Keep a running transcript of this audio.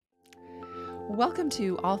Welcome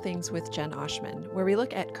to All Things with Jen Oshman, where we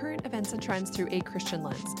look at current events and trends through a Christian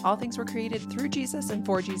lens. All things were created through Jesus and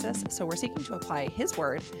for Jesus, so we're seeking to apply His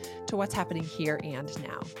word to what's happening here and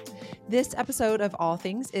now. This episode of All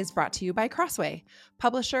Things is brought to you by Crossway,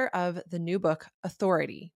 publisher of the new book,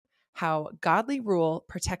 Authority: How Godly Rule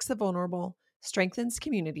Protects the Vulnerable, Strengthens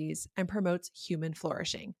Communities, and Promotes Human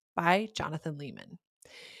Flourishing, by Jonathan Leeman.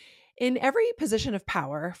 In every position of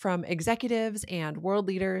power, from executives and world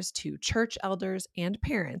leaders to church elders and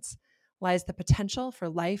parents, lies the potential for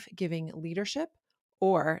life-giving leadership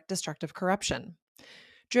or destructive corruption.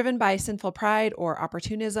 Driven by sinful pride or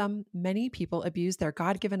opportunism, many people abuse their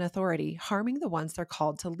God-given authority, harming the ones they're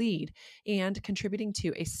called to lead and contributing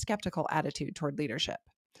to a skeptical attitude toward leadership.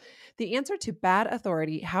 The answer to bad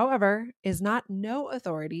authority, however, is not no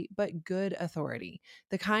authority, but good authority,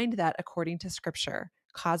 the kind that, according to Scripture,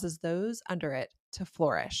 causes those under it to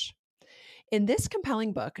flourish. In this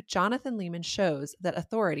compelling book, Jonathan Leeman shows that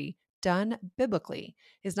authority, done biblically,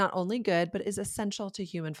 is not only good, but is essential to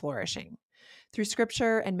human flourishing. Through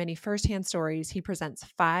Scripture and many firsthand stories, he presents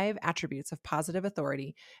 5 attributes of positive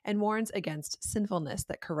authority and warns against sinfulness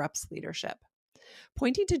that corrupts leadership.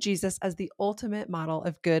 Pointing to Jesus as the ultimate model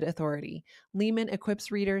of good authority, Leeman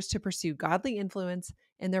equips readers to pursue godly influence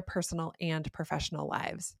in their personal and professional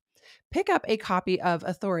lives. Pick up a copy of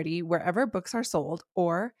Authority wherever books are sold,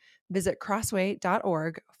 or visit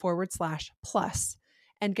crossway.org/plus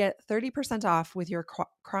and get 30% off with your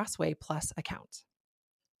Crossway Plus account.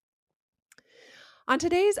 On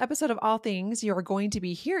today's episode of All Things, you're going to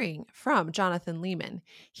be hearing from Jonathan Leeman.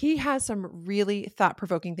 He has some really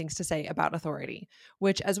thought-provoking things to say about authority,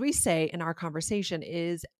 which, as we say in our conversation,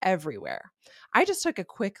 is everywhere. I just took a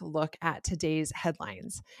quick look at today's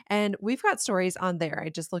headlines, and we've got stories on there. I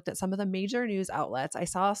just looked at some of the major news outlets. I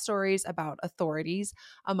saw stories about authorities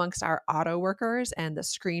amongst our auto workers and the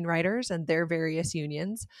screenwriters and their various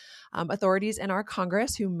unions, authorities in our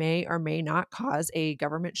Congress who may or may not cause a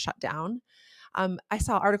government shutdown. I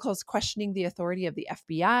saw articles questioning the authority of the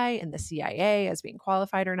FBI and the CIA as being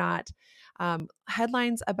qualified or not.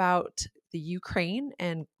 Headlines about the Ukraine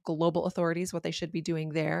and global authorities, what they should be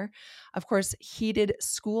doing there. Of course, heated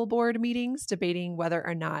school board meetings debating whether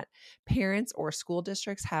or not parents or school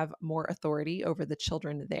districts have more authority over the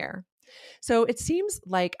children there. So it seems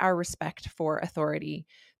like our respect for authority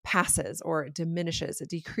passes or diminishes, it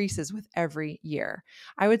decreases with every year.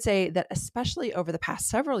 I would say that especially over the past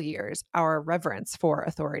several years, our reverence for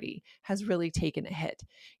authority has really taken a hit.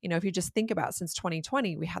 You know, if you just think about since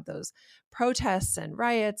 2020, we had those protests and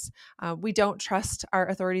riots. We don't trust our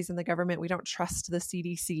authorities in the government. We don't trust the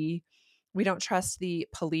CDC. We don't trust the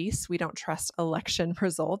police. We don't trust election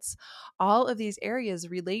results. All of these areas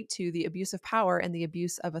relate to the abuse of power and the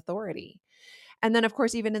abuse of authority. And then, of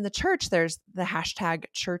course, even in the church, there's the hashtag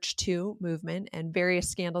 #ChurchToo movement, and various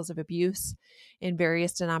scandals of abuse in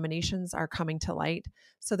various denominations are coming to light.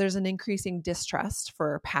 So there's an increasing distrust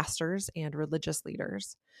for pastors and religious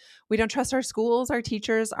leaders. We don't trust our schools, our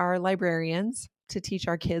teachers, our librarians to teach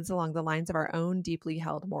our kids along the lines of our own deeply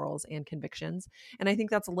held morals and convictions. And I think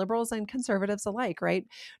that's liberals and conservatives alike, right?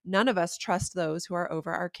 None of us trust those who are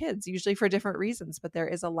over our kids, usually for different reasons, but there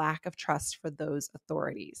is a lack of trust for those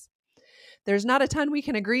authorities. There's not a ton we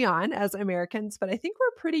can agree on as Americans, but I think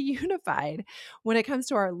we're pretty unified when it comes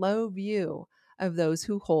to our low view of those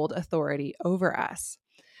who hold authority over us.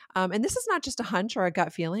 And this is not just a hunch or a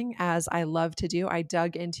gut feeling, as I love to do. I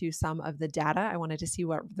dug into some of the data. I wanted to see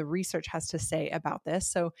what the research has to say about this.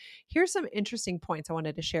 So here's some interesting points I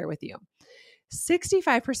wanted to share with you.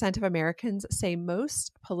 65% of Americans say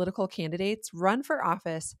most political candidates run for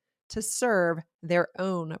office to serve their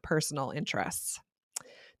own personal interests.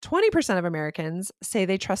 20% of Americans say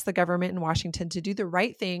they trust the government in Washington to do the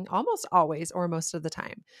right thing almost always or most of the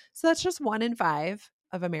time. So that's just 1 in 5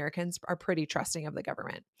 of Americans are pretty trusting of the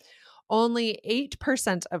government. Only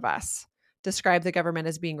 8% of us describe the government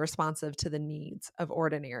as being responsive to the needs of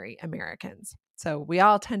ordinary Americans. So we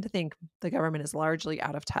all tend to think the government is largely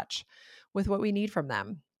out of touch with what we need from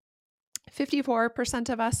them. 54%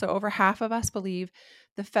 of us, so over half of us, believe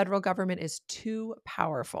the federal government is too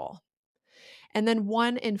powerful. And then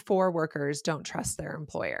 1 in 4 workers don't trust their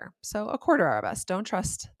employer. So a quarter of us don't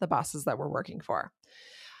trust the bosses that we're working for.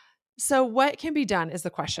 So what can be done is the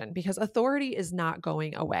question, because authority is not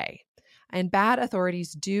going away. And bad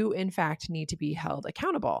authorities do, in fact, need to be held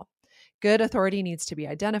accountable. Good authority needs to be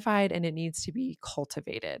identified and it needs to be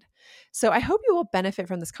cultivated. So I hope you will benefit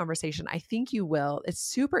from this conversation. I think you will. It's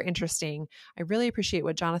super interesting. I really appreciate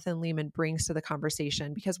what Jonathan Leeman brings to the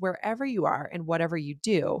conversation because wherever you are and whatever you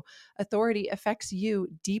do, authority affects you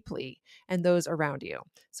deeply and those around you.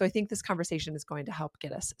 So I think this conversation is going to help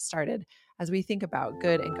get us started as we think about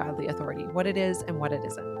good and godly authority, what it is and what it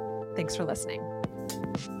isn't. Thanks for listening.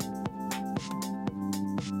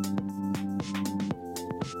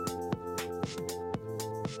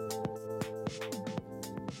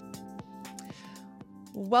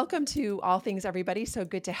 Welcome to All Things, everybody. So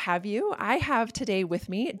good to have you. I have today with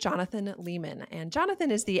me Jonathan Leeman, and Jonathan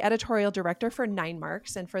is the editorial director for 9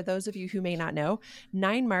 Marks. And for those of you who may not know,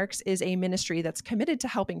 9 Marks is a ministry that's committed to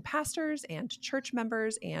helping pastors and church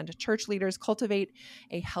members and church leaders cultivate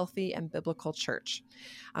a healthy and biblical church.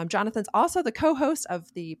 Jonathan's also the co-host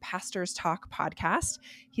of the Pastors Talk podcast.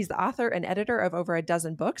 He's the author and editor of over a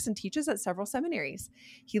dozen books and teaches at several seminaries.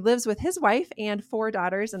 He lives with his wife and 4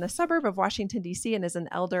 daughters in a suburb of Washington, D.C., and is an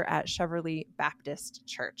elder at Cheverly Baptist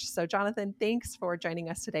Church. So, Jonathan, thanks for joining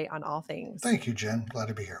us today on All Things. Thank you, Jen. Glad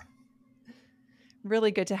to be here.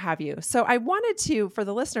 Really good to have you. So I wanted to, for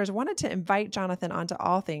the listeners, wanted to invite Jonathan onto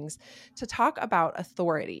All Things to talk about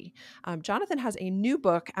authority. Jonathan has a new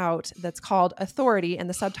book out that's called Authority, and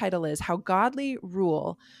the subtitle is How Godly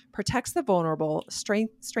Rule Protects the Vulnerable,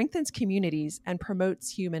 Strengthens Communities, and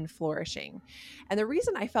Promotes Human Flourishing. And the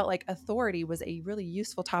reason I felt like authority was a really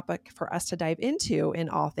useful topic for us to dive into in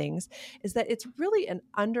All Things is that it's really an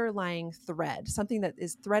underlying thread, something that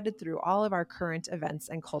is threaded through all of our current events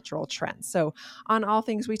and cultural trends. So on All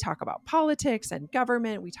Things, we talk about politics and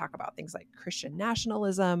government. We talk about things like Christian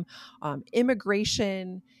nationalism,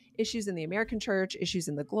 immigration, issues in the American church, issues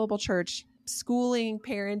in the global church, schooling,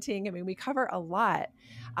 parenting. I mean, we cover a lot.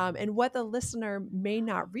 And what the listener may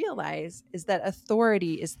not realize is that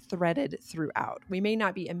authority is threaded throughout. We may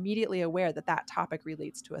not be immediately aware that that topic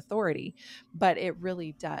relates to authority, but it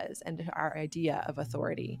really does, and our idea of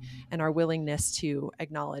authority and our willingness to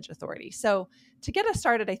acknowledge authority. So to get us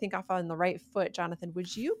started, I think off on the right foot, Jonathan,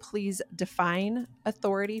 would you please define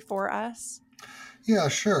authority for us? Yeah,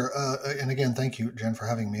 sure. And again, thank you, Jen, for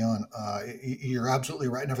having me on. You're absolutely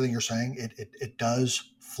right in everything you're saying. It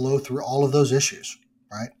does flow through all of those issues,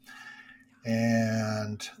 right?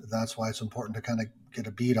 And that's why it's important to kind of get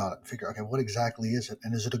a beat on it and figure, okay, what exactly is it?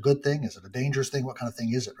 And is it a good thing? Is it a dangerous thing? What kind of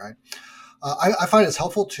thing is it, right? I find it's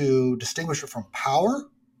helpful to distinguish it from power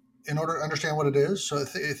in order to understand what it is. So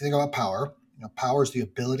if you think about power, power is the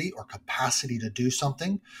ability or capacity to do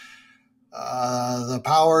something. The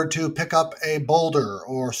power to pick up a boulder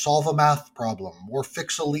or solve a math problem or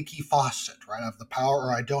fix a leaky faucet, right? I have the power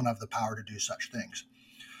or I don't have the power to do such things.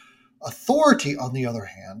 Authority, on the other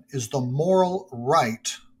hand, is the moral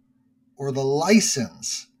right or the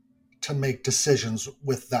license to make decisions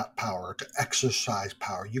with that power, to exercise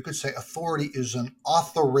power. You could say authority is an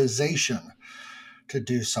authorization to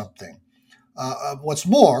do something. What's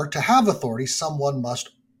more, to have authority, someone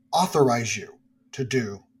must authorize you to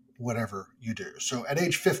do whatever you do. So at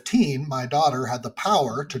age 15, my daughter had the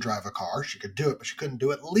power to drive a car. She could do it, but she couldn't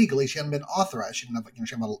do it legally. She hadn't been authorized. She didn't have,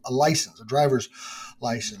 she had a license, a driver's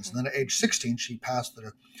license. And then at age 16, she passed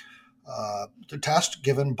the test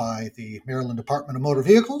given by the Maryland Department of Motor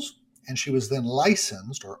Vehicles, and she was then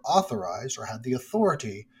licensed or authorized or had the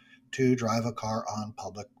authority to drive a car on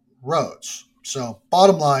public roads. So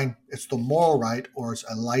bottom line, it's the moral right or it's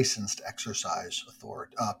a license to exercise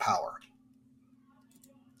power.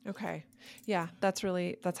 Okay. Yeah, that's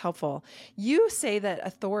helpful. You say that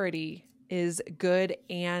authority is good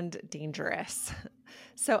and dangerous.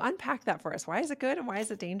 So unpack that for us. Why is it good and why is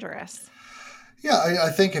it dangerous? Yeah, I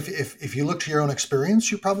think if you look to your own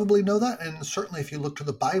experience, you probably know that. And certainly if you look to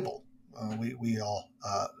the Bible, we all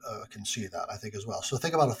can see that, I think, as well. So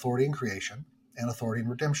think about authority in creation and authority in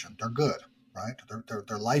redemption. They're good, right?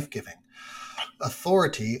 They're life-giving.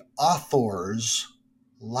 Authority authors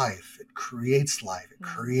life. It creates life. It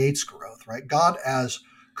creates growth, right? God as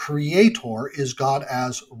creator is God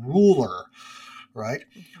as ruler, right?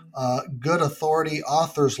 Good authority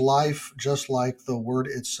authors life, just like the word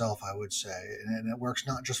itself, I would say, and it works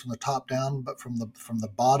not just from the top down, but from the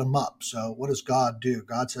bottom up. So, what does God do?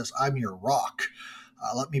 God says, "I'm your rock.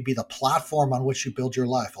 Let me be the platform on which you build your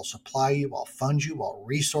life. I'll supply you. I'll fund you. I'll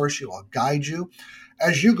resource you. I'll guide you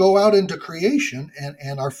as you go out into creation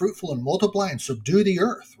and are fruitful and multiply and subdue the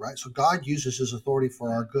earth." Right. So, God uses His authority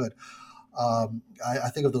for our good. I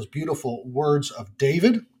think of those beautiful words of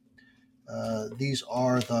David. These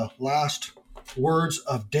are the last words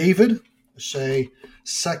of David. Say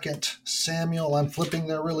 2 Samuel. I'm flipping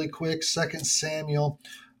there really quick. 2 Samuel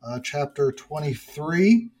chapter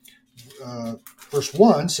 23. verse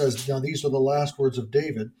 1 says, now these are the last words of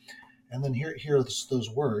David. And then here are those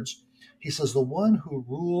words. He says, the one who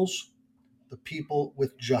rules the people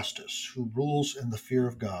with justice, who rules in the fear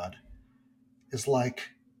of God, is like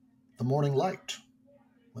the morning light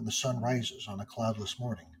when the sun rises on a cloudless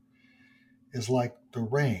morning, is like the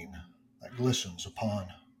rain that glistens upon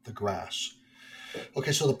the grass.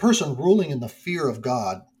 Okay, so the person ruling in the fear of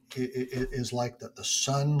God is like the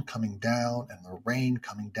sun coming down and the rain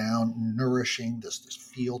coming down, nourishing this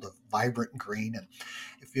field of vibrant green. And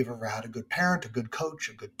if you've ever had a good parent, a good coach,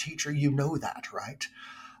 a good teacher, you know that, right?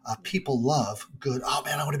 People love good. Oh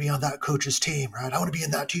man, I want to be on that coach's team, right? I want to be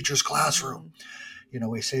in that teacher's classroom. Mhm.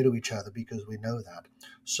 We say to each other because we know that.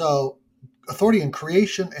 So authority in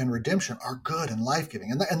creation and redemption are good and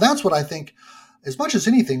life-giving. And that's what I think, as much as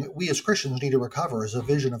anything, we as Christians need to recover is a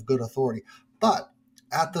vision of good authority. But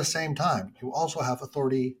at the same time, you also have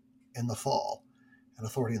authority in the fall. And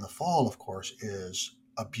authority in the fall, of course, is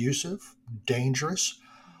abusive, dangerous,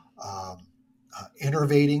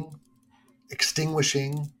 innervating,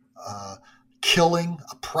 extinguishing, killing,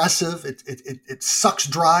 oppressive. It sucks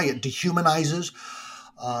dry, it dehumanizes.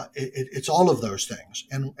 It's all of those things,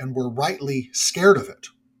 and we're rightly scared of it,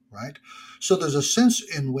 right? So there's a sense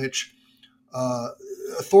in which uh,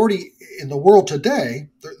 authority in the world today,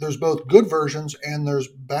 there's both good versions and there's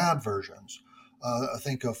bad versions. I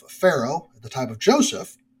think of Pharaoh at the time of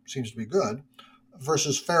Joseph, seems to be good,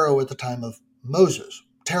 versus Pharaoh at the time of Moses,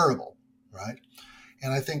 terrible, right?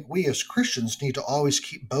 And I think we as Christians need to always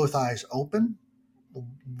keep both eyes open,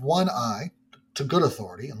 one eye to good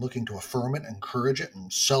authority and looking to affirm it, encourage it,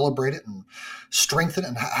 and celebrate it and strengthen it.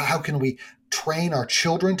 And how can we train our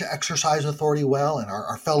children to exercise authority well and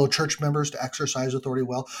our fellow church members to exercise authority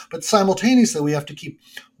well? But simultaneously, we have to keep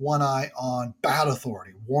one eye on bad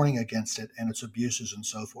authority, warning against it and its abuses and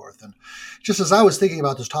so forth. And just as I was thinking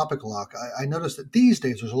about this topic, Locke, I noticed that these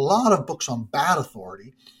days there's a lot of books on bad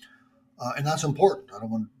authority. And that's important. I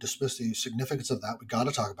don't want to dismiss the significance of that. We got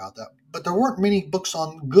to talk about that. But there weren't many books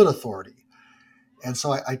on good authority. And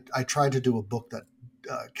so I tried to do a book that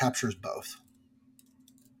captures both.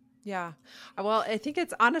 Yeah. Well, I think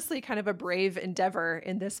it's honestly kind of a brave endeavor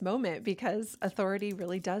in this moment because authority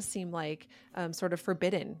really does seem like sort of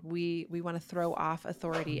forbidden. We want to throw off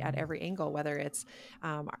authority at every angle, whether it's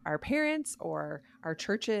our parents or our Yeah,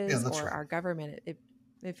 churches that's or right. our government.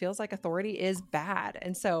 It feels like authority is bad,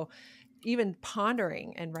 and so even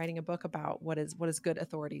pondering and writing a book about what does good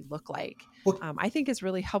authority look like, Well, I think is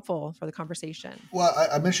really helpful for the conversation. well,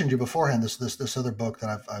 I mentioned you beforehand. This other book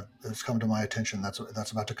that that's come to my attention.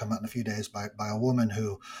 That's about to come out in a few days by a woman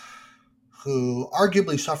who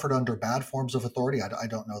arguably suffered under bad forms of authority. I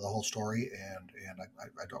don't know the whole story, and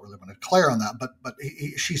I don't really want to declare on that. But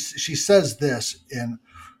she says this in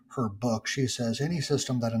her book. She says any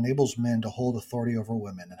system that enables men to hold authority over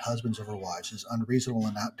women and husbands over wives is unreasonable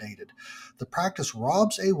and outdated. The practice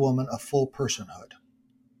robs a woman of full personhood.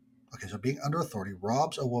 Okay, so being under authority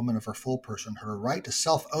robs a woman of her full person. Her right to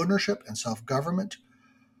self ownership and self government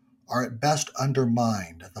are at best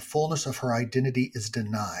undermined. The fullness of her identity is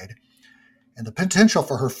denied, and the potential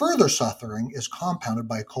for her further suffering is compounded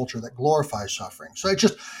by a culture that glorifies suffering. So I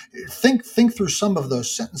just think through some of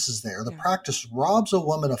those sentences there. The Yeah. practice robs a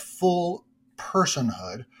woman of full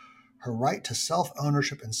personhood. Her right to self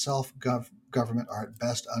ownership and self government are at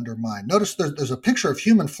best undermined. Notice there's a picture of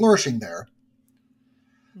human flourishing there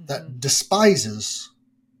Hmm. that despises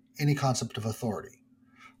any concept of authority.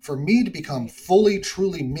 For me to become Right. fully,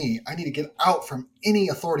 truly me, I need to get out from any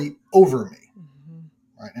authority over me, Hmm.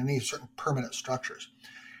 right? Any certain permanent structures.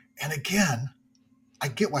 And again, I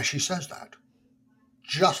get why she says that.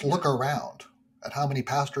 Just look Yeah. around at how many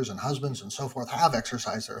pastors and husbands and so forth have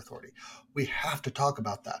exercised their authority. We have to talk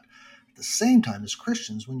about that. At the same time, as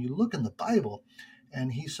Christians, when you look in the Bible,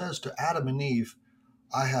 and he says to Adam and Eve,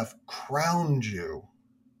 I have crowned you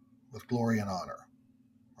with glory and honor,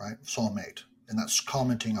 right? Psalm 8. And that's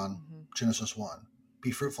commenting on Hmm. Genesis 1.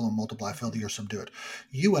 Be fruitful and multiply, fill the Hmm. earth, subdue it.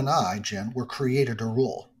 You and I, Jen, were created to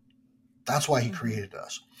rule. That's why he Hmm. created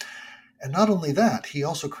us. And not only that, he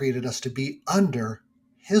also created us to be under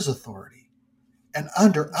his authority and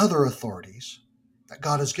under Hmm. other authorities that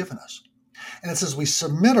God has given us. And it's as we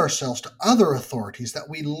submit ourselves to other authorities that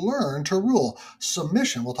we learn to rule.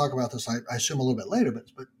 Submission, we'll talk about this, I assume, a little bit later,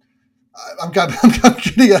 but I'm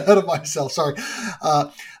getting ahead of myself. Sorry,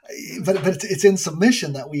 uh, but it's in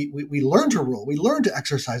submission that we learn to rule. We learn to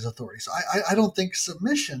exercise authority. So I don't think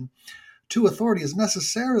submission to authority is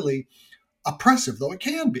necessarily oppressive, though it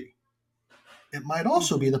can be. It might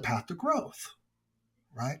also be Hmm. the path to growth,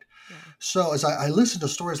 right? Yeah. So as I listen to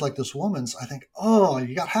stories like this woman's, I think, oh,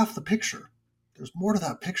 you got half the picture. There's more to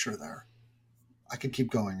that picture there. I could keep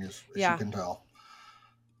going, as you Yeah. can tell.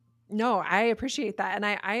 No, I appreciate that. And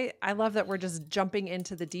I love that we're just jumping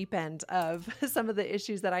into the deep end of some of the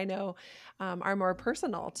issues that I know are more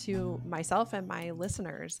personal to myself and my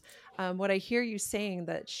listeners. What I hear you saying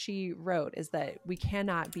that she wrote is that we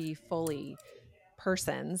cannot be fully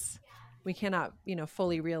persons. We cannot,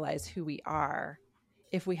 fully realize who we are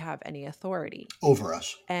if we have any authority. Over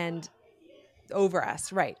us. And over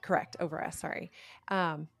us, right? Correct. Over us. Sorry.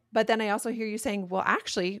 But then I also hear you saying, well,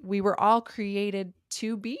 actually, we were all created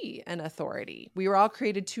to be an authority. We were all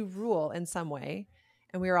created to rule in some way,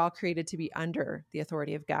 and we were all created to be under the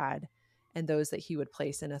authority of God and those that He would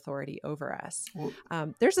place in authority over us.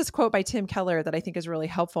 Well, There's this quote by Tim Keller that I think is really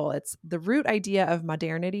helpful. It's the root idea of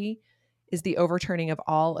modernity is the overturning of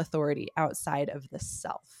all authority outside of the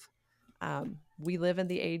self. We live in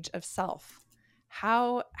the age of self.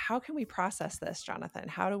 How can we process this, Jonathan?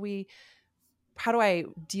 How do I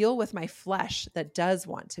deal with my flesh that does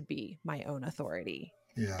want to be my own authority,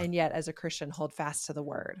 yeah, and yet as a Christian hold fast to the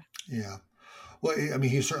word? yeah. Well, I mean,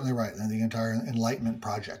 he's certainly right. And the entire Enlightenment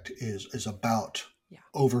project is about Yeah.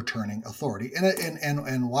 overturning authority.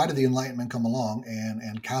 And why did the Enlightenment come along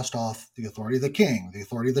and cast off the authority of the king, the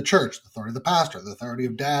authority of the church, the authority of the pastor, the authority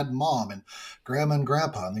of dad and mom and grandma and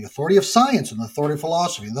grandpa, and the authority of science and the authority of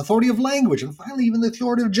philosophy and the authority of language, and finally even the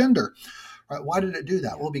authority of gender? Right? Why did it do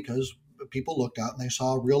that? Yeah. Well, because people looked out and they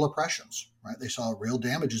saw real oppressions. Right? They saw real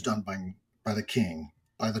damages done by the king,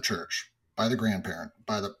 by the church, by the grandparent,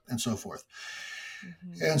 and so forth.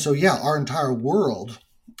 Mm-hmm. And so, yeah, our entire world,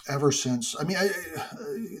 ever since, I mean,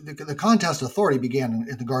 the contest of authority began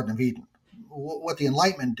in the Garden of Eden. What the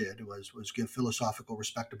Enlightenment did was give philosophical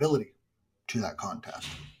respectability to that contest,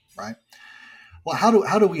 right? Well,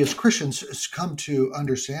 how do we as Christians come to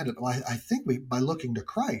understand it? Well, I think by looking to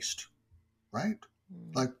Christ, right?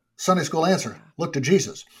 Mm-hmm. Like Sunday school answer, Yeah. look to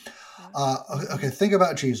Jesus. Yeah. Okay, think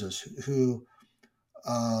about Jesus, who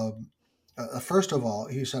first of all,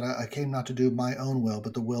 he said, I came not to do my own will,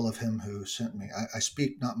 but the will of him who sent me. I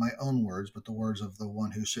speak not my own words, but the words of the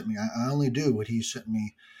one who sent me. I only do what he sent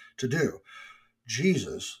me to do.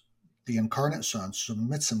 Jesus, the incarnate Son,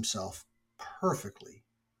 submits himself perfectly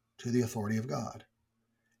to the authority of God.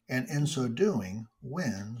 And in so Mm-hmm. doing,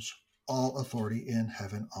 wins all authority in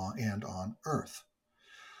heaven and on earth.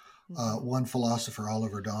 Mm-hmm. One philosopher,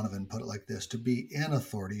 Oliver Donovan, put it like this: to be in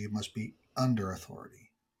authority, you must be under authority.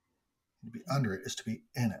 To be under it is to be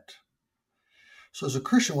in it. So, as a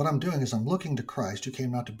Christian, what I'm doing is I'm looking to Christ, who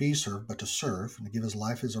came not to be served, but to serve, and to give his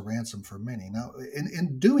life as a ransom for many. Now,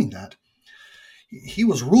 in doing that, he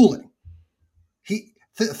was ruling.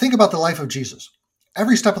 Think about the life of Jesus.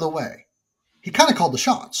 Every step of the way, he kind of called the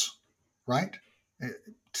shots, right? It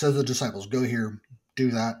says to the disciples, go here,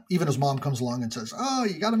 do that. Even his mom comes along and says, oh,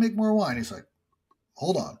 you got to make more wine. He's like,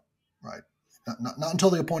 hold on, right? Not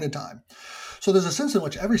until the appointed time. So there's a sense in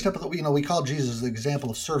which every step of the, we call Jesus the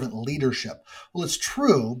example of servant leadership. Well, it's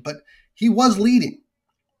true, but he was leading.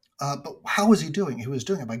 But how was he doing? He was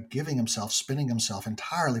doing it by giving himself, spinning himself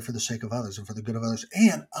entirely for the sake of others and for the good of others,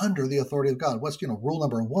 and under the authority of God. What's rule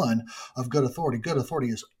number one of good authority? Good authority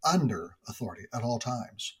is under authority at all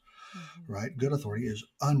times, Mm-hmm. right? Good authority is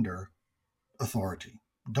under authority.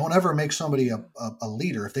 Don't ever make somebody a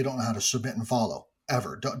leader if they don't know how to submit and follow.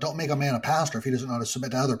 Ever. Don't make a man a pastor if he doesn't know how to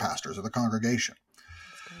submit to other pastors or the congregation.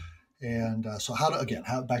 That's good. And so,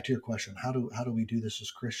 back to your question, how do we do this as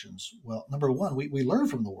Christians? Well, number one, we learn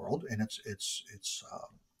from the world and its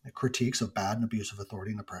critiques of bad and abusive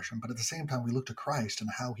authority and oppression, but at the same time, we look to Christ and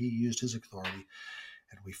how He used His authority,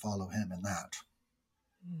 and we follow Him in that.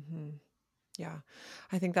 Mm-hmm. Yeah,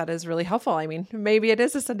 I think that is really helpful. I mean, maybe it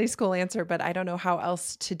is a Sunday school answer, but I don't know how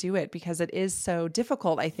else to do it because it is so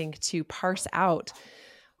difficult, I think, to parse out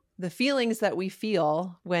the feelings that we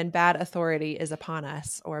feel when bad authority is upon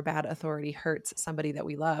us, or bad authority hurts somebody that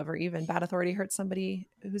we love, or even bad authority hurts somebody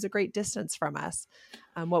who's a great distance from us.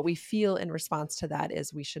 What we feel in response to that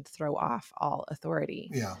is we should throw off all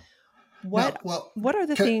authority. Yeah. What Now, well, what are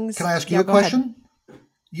the can things? I ask you Yeah, a go ahead. question?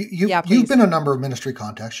 Yeah, You've been please. in a number of ministry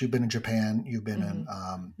contexts. You've been in Japan. You've been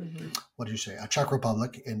Mm-hmm. in Mm-hmm. what did you say? Czech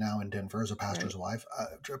Republic, and now in Denver as a pastor's Right. wife.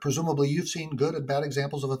 Presumably, you've seen good and bad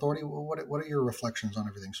examples of authority. What are your reflections on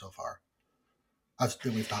everything so far? That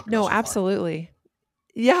we've talked about No, so far. absolutely.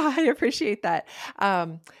 Yeah, I appreciate that.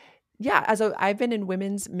 Um, yeah, I've been in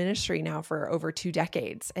women's ministry now for over 2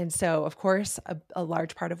 decades. And so, of course, a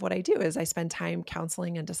large part of what I do is I spend time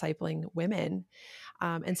counseling and discipling women.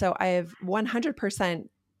 And so I have 100%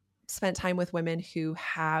 spent time with women who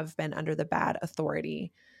have been under the bad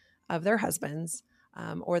authority of their husbands,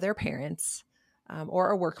 or their parents, or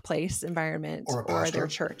a workplace environment, Or a or their pastor.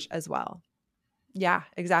 church as well. Yeah,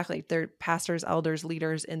 exactly. They're pastors, elders,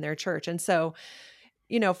 leaders in their church. And so,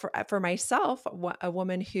 for myself, a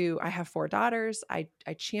woman who I have 4 daughters, I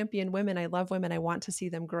champion women. I love women. I want to see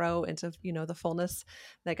them grow into, the fullness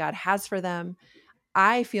that God has for them.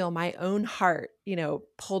 I feel my own heart,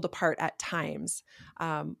 pulled apart at times,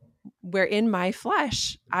 um, where in my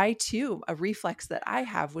flesh, I too, a reflex that I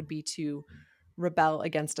have would be to rebel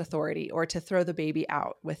against authority or to throw the baby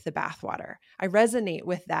out with the bathwater. I resonate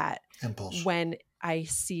with that Impulse. when I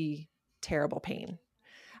see terrible pain.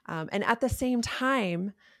 And at the same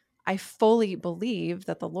time, I fully believe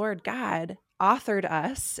that the Lord God authored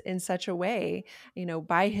us in such a way,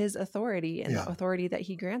 by his authority and the Yeah. authority that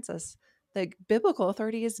he grants us. The biblical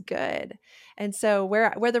authority is good. And so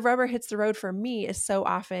where the rubber hits the road for me is so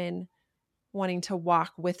often wanting to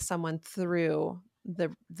walk with someone through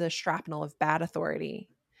the shrapnel of bad authority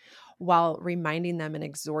while reminding them and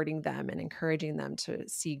exhorting them and encouraging them to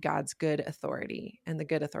see God's good authority and the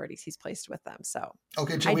good authorities he's placed with them. So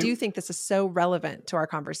Okay, Jen, I do think this is so relevant to our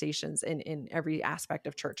conversations in every aspect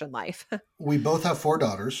of church and life. we both have 4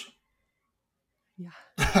 daughters. Yeah.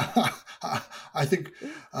 I think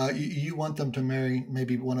you want them to marry,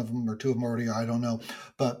 maybe one of them or two of them already, I don't know,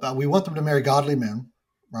 but we want them to marry godly men,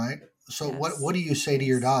 right? So what Yes. do you say to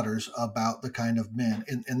your Yes. daughters about the kind of men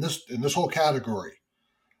in this whole category,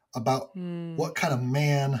 about Hmm. what kind of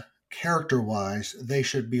man character wise they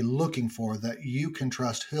should be looking for that you can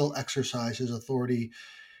trust he'll exercise his authority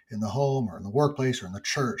in the home or in the workplace or in the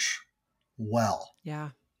church well? Yeah.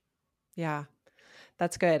 Yeah.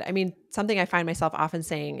 That's good. I mean, something I find myself often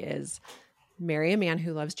saying is marry a man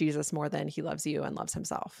who loves Jesus more than he loves you and loves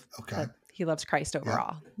himself, Okay. that he loves Christ Yep.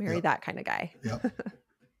 overall. Marry Yep. that kind of guy. Yep.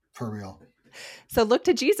 For real. So look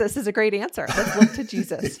to Jesus is a great answer. Let's look to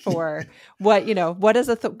Jesus for what does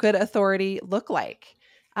a good authority look like?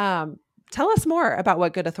 Um, Tell us more about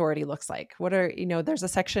what good authority looks like. There's a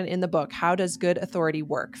section in the book, How Does Good Authority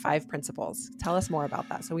Work? 5 principles. Tell us more about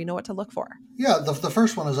that so we know what to look for. Yeah, the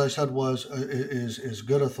first one, as I said, was is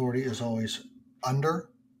good authority is always under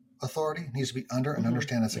authority. It needs to be under and Hmm.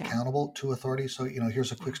 understand it's Yeah. accountable to authority. So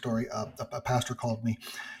here's a quick Yeah. story. A pastor called me,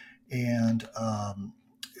 and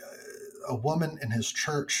a woman in his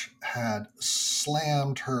church had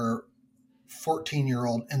slammed her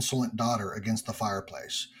 14-year-old insolent daughter against the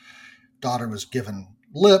fireplace. Daughter was given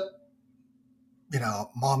lip.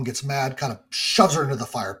 Mom gets mad, kind of shoves her into the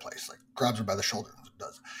fireplace, like grabs her by the shoulder,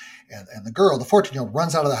 does. And the girl, the 14-year-old,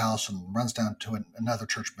 runs out of the house and runs down to another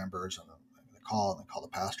church members, and they call the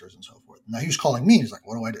pastors and so forth. Now he was calling me. He's like,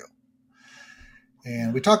 "What do I do?" And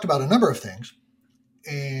Yeah. we talked about a number of things.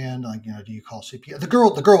 And do you call CPS? The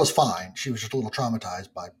girl was fine. She was just a little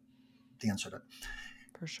traumatized by the incident.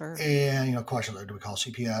 For sure. And questions like, do we call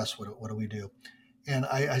CPS? What do we do? And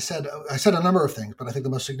I said a number of things, but I think the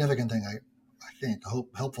most significant thing I think the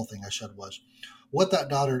helpful thing I said was what that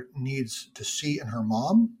daughter needs to see in her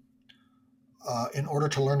mom in order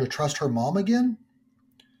to learn to trust her mom again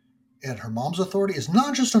and her mom's authority is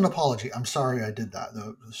not just an apology. I'm sorry I did that,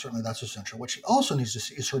 though certainly that's essential. What she also needs to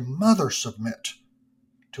see is her mother submit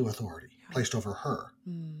to authority Yeah. placed over her,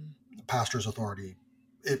 Mm. the pastor's authority.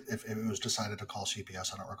 If it was decided to call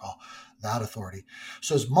CPS, I don't recall that authority.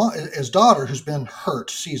 So as daughter who's been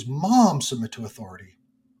hurt sees mom submit to authority,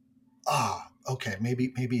 okay,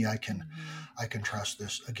 maybe Hmm. I can trust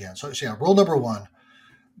this again. So yeah, rule number one: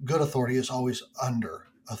 good authority is always under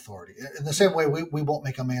authority. In the same Yeah. way, we won't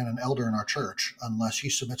make a man an elder in our church unless he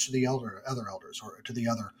submits to the other elders or to the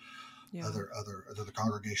Yeah. the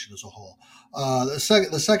congregation as a whole.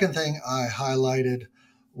 The second thing I highlighted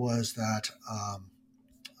was that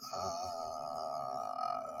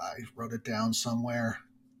I wrote it down somewhere.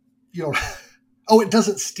 You know, oh, it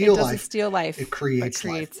doesn't It steal doesn't life; steal it life, but creates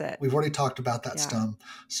life. creates it. We've already talked about that Yeah.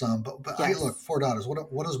 some, but I look, Yes. 4 daughters.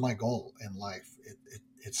 What is my goal in life?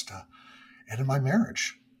 It's to, and in my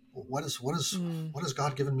marriage, Mm. what has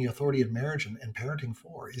God given me authority in marriage and parenting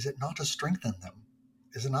for? Is it not to strengthen them?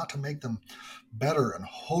 Is it not to make them better and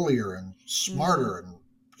holier and Mm. smarter? And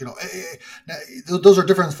now, those are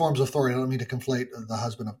different forms of authority. I don't mean to conflate the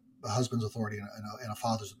husband's authority and a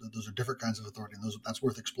father's. Those are different kinds of authority, and that's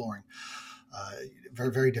worth exploring.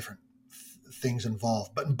 Very very different things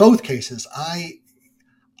involved, but in both cases,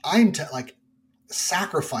 I'm to like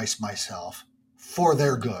sacrifice myself for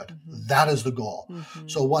their good. Hmm. That is the goal. Hmm.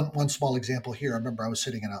 So one small example here. I remember I was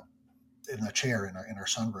sitting in a chair in our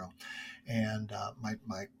sunroom, and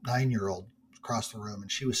my 9-year-old across the room,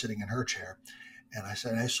 and she was sitting in her chair, and I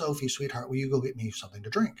said, "Hey, Sophie, sweetheart, will you go get me something to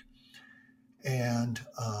drink?" And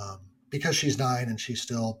because she's 9 and she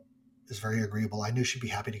still is very agreeable, I knew she'd be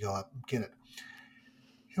happy to go up and get it.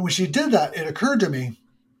 And when she did that, it occurred to me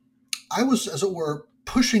I was, as it were,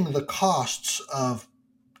 pushing the costs of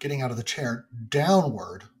getting out of the chair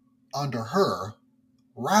downward onto her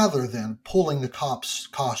rather than pulling the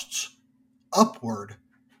costs upward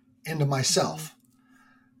into Mm-hmm. myself.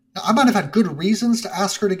 Now, I might have had good reasons to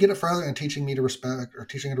ask her to get it further and teaching me to respect or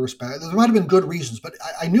teaching her to respect. There might have been good reasons, but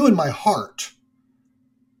I knew in my heart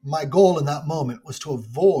my goal in that moment was to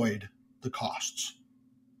avoid the costs.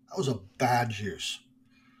 That was a bad use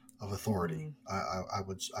of authority. I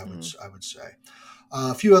would say.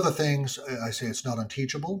 A few other things. I say it's not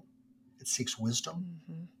unteachable. It seeks wisdom.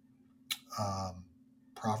 Mm-hmm. Um,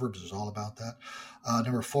 Proverbs is all about that.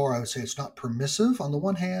 Number four, I would say it's not permissive on the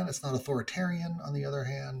one hand, it's not authoritarian on the other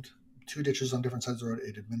hand. Two ditches on different sides of the road,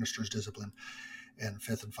 it administers discipline. And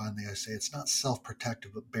fifth and finally, I say it's not self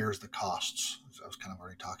protective, but bears the costs, as I was kind of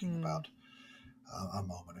already talking Mm-hmm. about a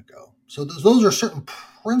moment ago. So those are certain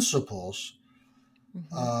principles.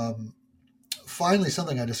 Mm-hmm. Um, Finally,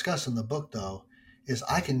 something I discuss in the book, though, is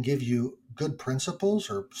I can give you good principles,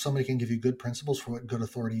 or somebody can give you good principles for what good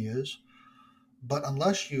authority is. But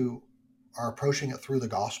unless you are approaching it through the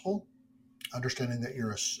gospel, understanding that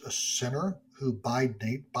you're a sinner who, by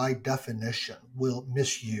definition, will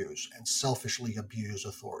misuse and selfishly abuse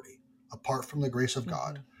authority, apart from the grace of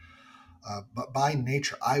God. Mm-hmm. But by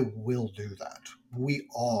nature, I will do that. We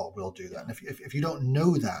all will do that. Yeah. And if you don't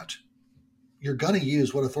know that, you're going to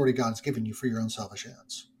use what authority God's given you for your own selfish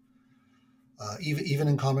ends. Even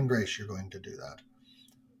in common grace, you're going to do that.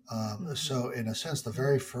 Mm-hmm. So, in a sense, the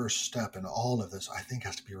very first step in all of this, I think,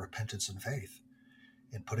 has to be repentance and faith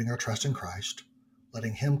in putting our trust in Christ,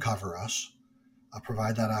 letting Him cover us,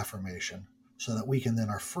 provide that affirmation, so that we can then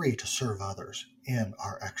are free to serve others in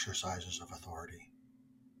our exercises of authority.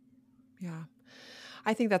 Yeah.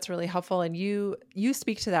 I think that's really helpful, and you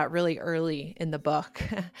speak to that really early in the book.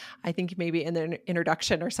 I think maybe in the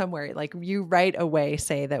introduction or somewhere, like you right away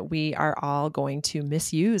say that we are all going to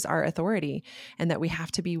misuse our authority, and that we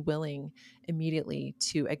have to be willing immediately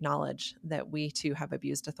to acknowledge that we too have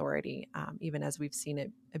abused authority, even as we've seen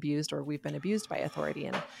it abused or we've been abused by authority.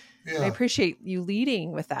 And I Yeah. appreciate you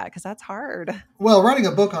leading with that because that's hard. Well, writing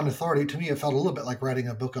a book on authority, to me, it felt a little bit like writing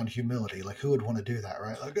a book on humility. Like, who would want to do that,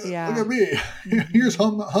 right? Like, look Yeah. at me. Here's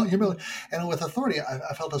Hmm. humility. And with authority,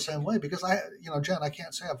 I felt the same way because Jen, I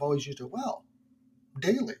can't say I've always used it well.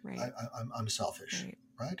 Daily, Right. I'm selfish, Right.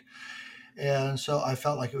 right? And so I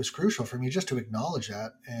felt like it was crucial for me just to acknowledge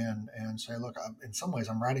that and say, look, in some ways,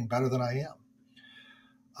 I'm writing better than I am.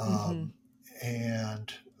 Hmm. Um,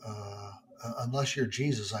 and unless you're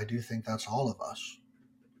Jesus, I do think that's all of us,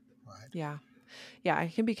 right? Yeah. Yeah,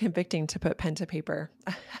 it can be convicting to put pen to paper.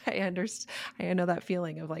 I understand. I know that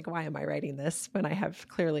feeling of like, why am I writing this when I have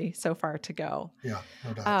clearly so far to go? Yeah,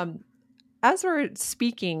 no doubt. Um, as we're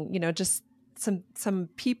speaking, some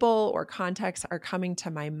people or contexts are coming to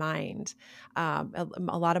my mind. A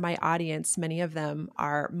lot of my audience, many of them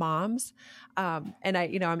are moms, and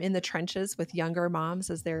I'm in the trenches with younger moms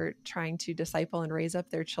as they're trying to disciple and raise up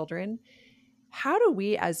their children. How do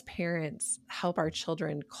we as parents help our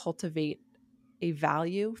children cultivate a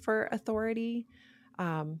value for authority?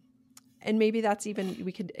 Um, and maybe that's even,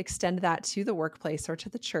 we could extend that to the workplace or to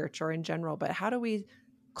the church or in general, but how do we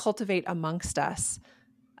cultivate amongst us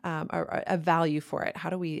a value for it? How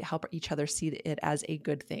do we help each other see it as a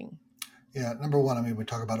good thing? Yeah, number one, I mean, we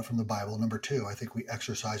talk about it from the Bible. Number two, I think we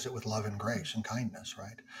exercise it with love and grace and kindness,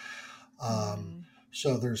 right? Um, Mm-hmm.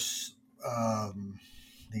 so there's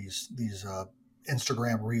these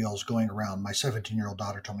Instagram reels going around. My 17-year-old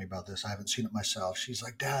daughter told me about this. I haven't seen it myself. She's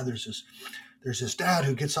like, Dad, there's this dad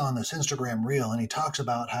who gets on this Instagram reel and he talks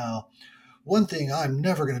about how one thing I'm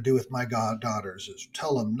never going to do with my goddaughters is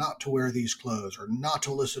tell them not to wear these clothes or not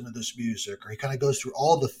to listen to this music. Or he kind of goes through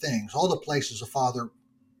all the things, all the places a father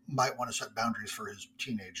might want to set boundaries for his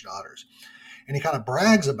teenage daughters. And he kind of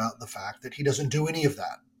brags about the fact that he doesn't do any of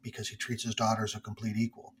that because he treats his daughter as a complete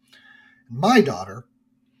equal. And my daughter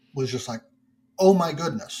was just like, oh my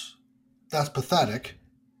goodness, that's pathetic.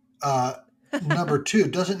 Uh, Number two,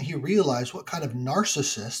 doesn't he realize what kind of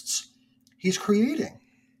narcissists he's creating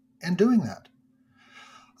and doing that?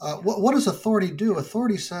 Yeah. What does authority do?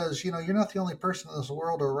 Authority says, you're not the only person in this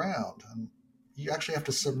world around. And you actually have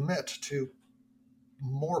to Yeah. submit to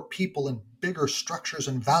more people and bigger structures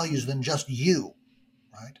and values than just you,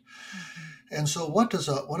 right? Mm-hmm. And so, what does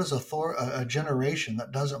a generation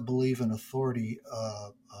that doesn't believe in authority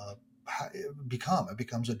become? It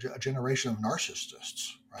becomes a generation of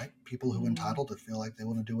narcissists, right? People who are Mm-hmm. entitled to feel like they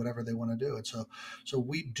want to do whatever they want to do. And so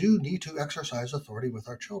we do need to exercise authority with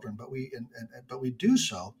our children, but we do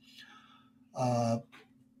so uh,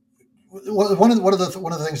 one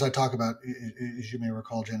of the things I talk about, as you may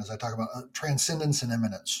recall, Jen, is I talk about transcendence and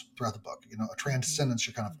immanence throughout the book. A Mhm. transcendence,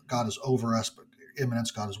 you're kind of Mhm. God is over us, but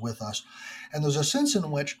immanence, God is with us, and there's a sense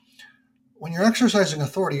in which when you're exercising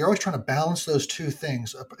authority, you're always trying to balance those two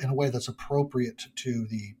things in a way that's appropriate to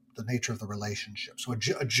the nature of the relationship. So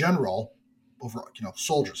a general over,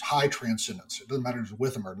 soldiers, high transcendence. It doesn't matter who's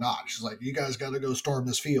with them or not. She's like, you guys got to go storm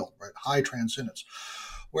this field, right? High transcendence.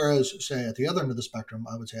 Whereas, say, at the other end of the spectrum,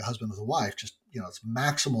 I would say a husband with a wife, just, it's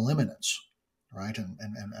maximal imminence, right? And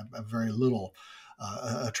a very little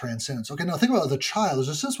a transcendence. Okay, now think about the child. There's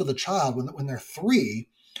a sense with a child when they're three,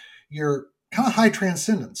 you're kind of high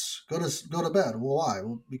transcendence. Go to bed. Well, why?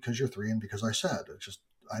 Well, because you're three and because I said. It's just,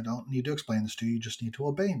 I don't need to explain this to you. You just need to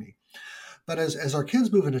obey me. But as our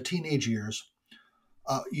kids move into teenage years,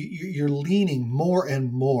 you're leaning more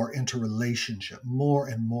and more into relationship, more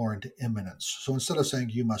and more into imminence. So instead of saying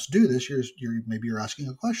you must do this, maybe you're asking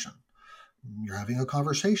a question. You're having a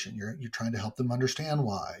conversation. You're trying to help them understand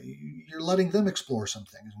why. You're letting them explore some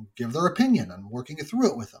things and give their opinion and working through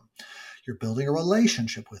it with them. You're building a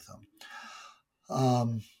relationship with them.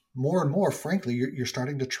 um, More and more, frankly, you're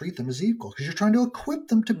starting to treat them as equal because you're trying to equip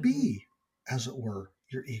them to Mhm. be, as it were,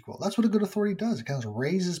 your equal. That's what a good authority does. It kind of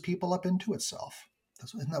raises people up into itself.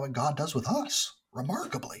 Isn't that what God does with us?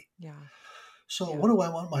 Remarkably. Yeah. So, what Yeah. do I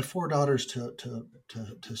want my four daughters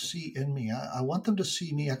to see in me? I want them to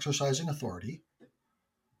see me exercising authority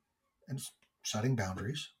and setting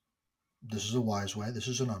boundaries. This is a wise way. This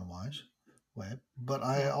is an unwise way. But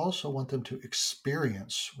I Yeah. also want them to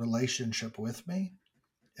experience relationship with me,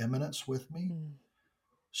 imminence with me. Mm.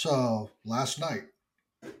 So last night,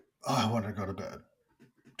 I wanted to go to bed,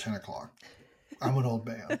 10 o'clock. I'm an old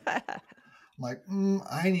man. I'm like,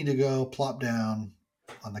 I need to go plop down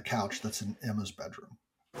on the couch that's in Emma's bedroom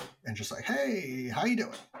and just like, hey, how you doing?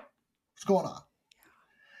 What's going on?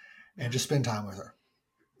 And Yeah. just spend time with her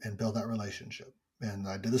and build that relationship. And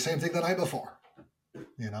I did the same thing the night before,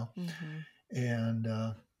 you know? Mhm. And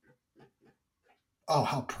oh,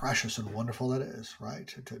 how precious and wonderful that is, right?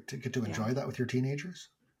 To get to Yeah. enjoy that with your teenagers.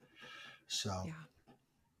 So, Yeah.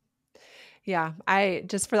 Yeah, I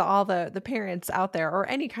just for all the parents out there or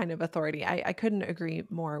any kind of authority, I couldn't agree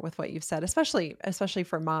more with what you've said, especially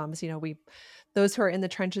for moms. We those who are in the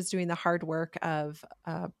trenches doing the hard work of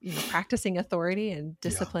practicing authority and yeah.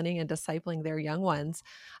 disciplining and discipling their young ones.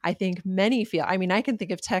 I think many feel. I mean, I can think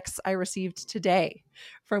of texts I received today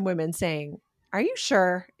from women saying, "Are you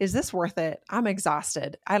sure? Is this worth it? I'm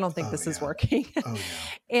exhausted. I don't think Oh, this is yeah. working." Oh, yeah.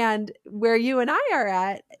 And where you and I are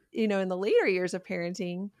at, in the later years of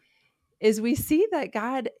parenting is we see that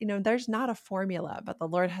God, there's not a formula, but the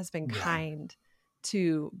Lord has been Yeah. kind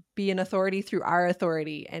to be an authority through our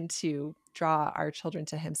authority and to draw our children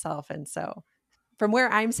to himself. And so from where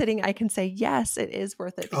I'm sitting, I can say, yes, it is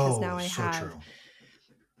worth it because now Oh, so true.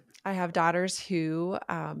 I have daughters who,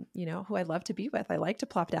 who I love to be with. I like to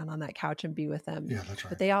plop down on that couch and be with them, Yeah, that's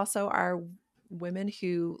but right. they also are women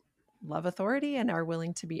who love authority and are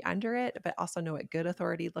willing to be under it, but also know what good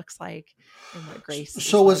authority looks like and what grace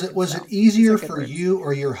So is was like. it And was it so these are easier good for words. you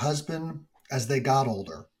or your husband as they got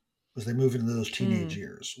older, as they moved into those teenage Mm.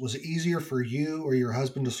 years? Was it easier for you or your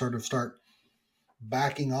husband to sort of start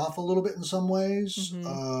backing off a little bit in some ways?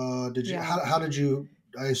 Hmm. Did you Yeah, how did you?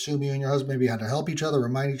 I assume you and your husband maybe had to help each other,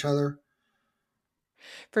 remind each other.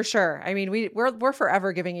 for sure. I mean, we're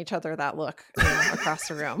forever giving each other that look, across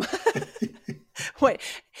the room. What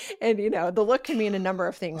and the look can mean a number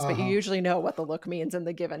of things, Uh but you huh. usually know what the look means in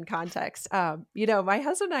the given context. My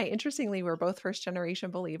husband and I, interestingly, we're both first generation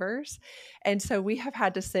believers, and so we have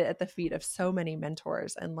had to sit at the feet of so many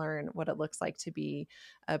mentors and learn what it looks like to be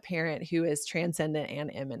a parent who is transcendent and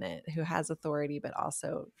immanent, who has authority, but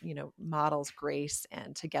also models grace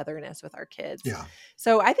and togetherness with our kids. Yeah.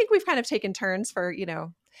 So I think we've kind of taken turns for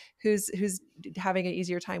who's having an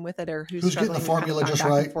easier time with it or who's Who's getting the struggling. We've kind of formula gone just back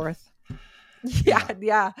and right? forth. Yeah, Yeah.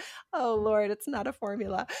 yeah. Oh Lord, it's not a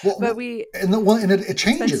formula. But Well, and the one and it it's been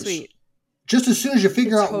changes. sweet. Just as soon as you It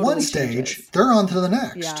figure out one totally stage, changes. they're on to the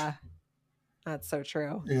next. Yeah, that's so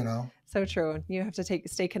true. You know. So true. You have to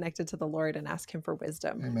stay connected to the Lord and ask him for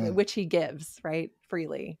wisdom, Amen. which he gives, right?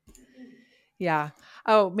 Freely. Yeah.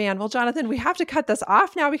 Oh man. Well, Jonathan, we have to cut this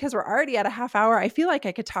off now because we're already at a half hour. I feel like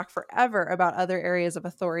I could talk forever about other areas of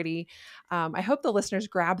authority. I hope the listeners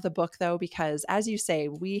grab the book though, because as you say,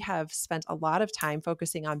 we have spent a lot of time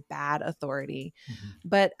focusing on bad authority, Mhm.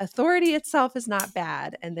 but authority itself is not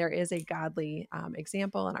bad. And there is a godly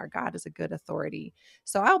example, and our God is a good authority.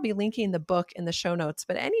 So I'll be linking the book in the show notes,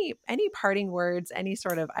 but any parting words, any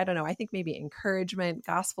sort of, I don't know, I think maybe encouragement,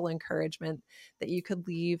 gospel encouragement that you could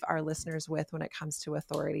leave our listeners with when it comes to to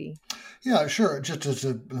authority? Yeah, sure.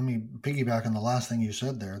 Let me piggyback on the last thing you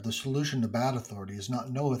said there. The solution to bad authority is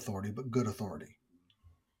not no authority, but good authority.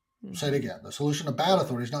 Say it Mm-hmm. again. The solution to bad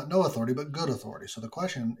authority is not no authority, but good authority. So the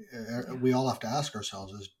question Yeah. we all have to ask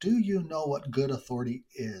ourselves is, do you know what good authority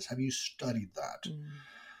is? Have you studied that?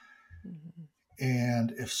 Mm-hmm.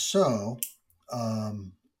 And if so,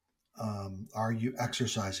 um, are you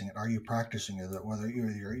exercising it? Are you practicing it? Whether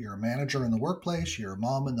you're a manager in the workplace, you're a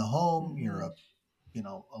mom in the home, you're Mm-hmm.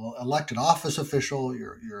 a elected office official,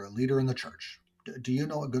 you're a leader in the church. Do you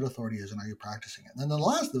know what good authority is, and are you practicing it? And then the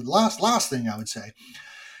last thing I would say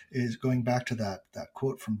is going back to that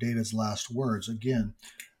quote from David's last words again.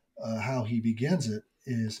 How he begins it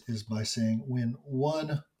is by saying, "When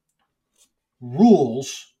one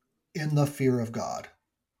rules in the fear of God."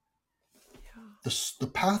 Yeah. The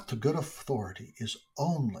path to good authority is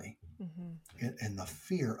only Mm-hmm. in the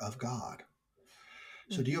fear of God.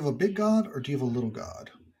 So, do you have a Mm-hmm. big God or do you have a little God?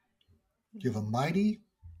 Do you have a Mm-hmm. mighty,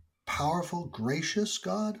 powerful, gracious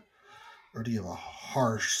God? Or do you have a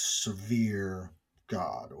harsh, severe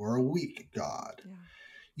God or a weak God? Yeah.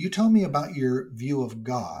 You tell me about your view of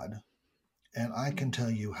God, and I can Mm-hmm.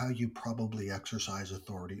 tell you how you probably exercise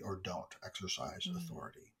authority or don't exercise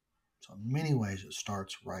authority. So, in many ways, it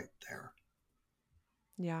starts right there.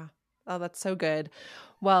 Yeah. Oh, that's so good.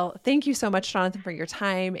 Well, thank you so much, Jonathan, for your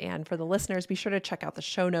time. And for the listeners, be sure to check out the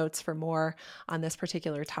show notes for more on this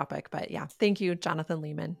particular topic. But yeah, thank you, Jonathan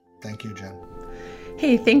Leeman. Thank you, Jen.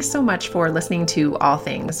 Hey, thanks so much for listening to All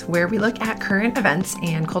Things, where we look at current events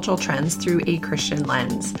and cultural trends through a Christian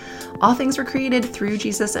lens. All things were created through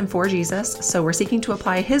Jesus and for Jesus, so we're seeking to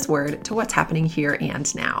apply his word to what's happening here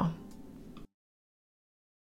and now.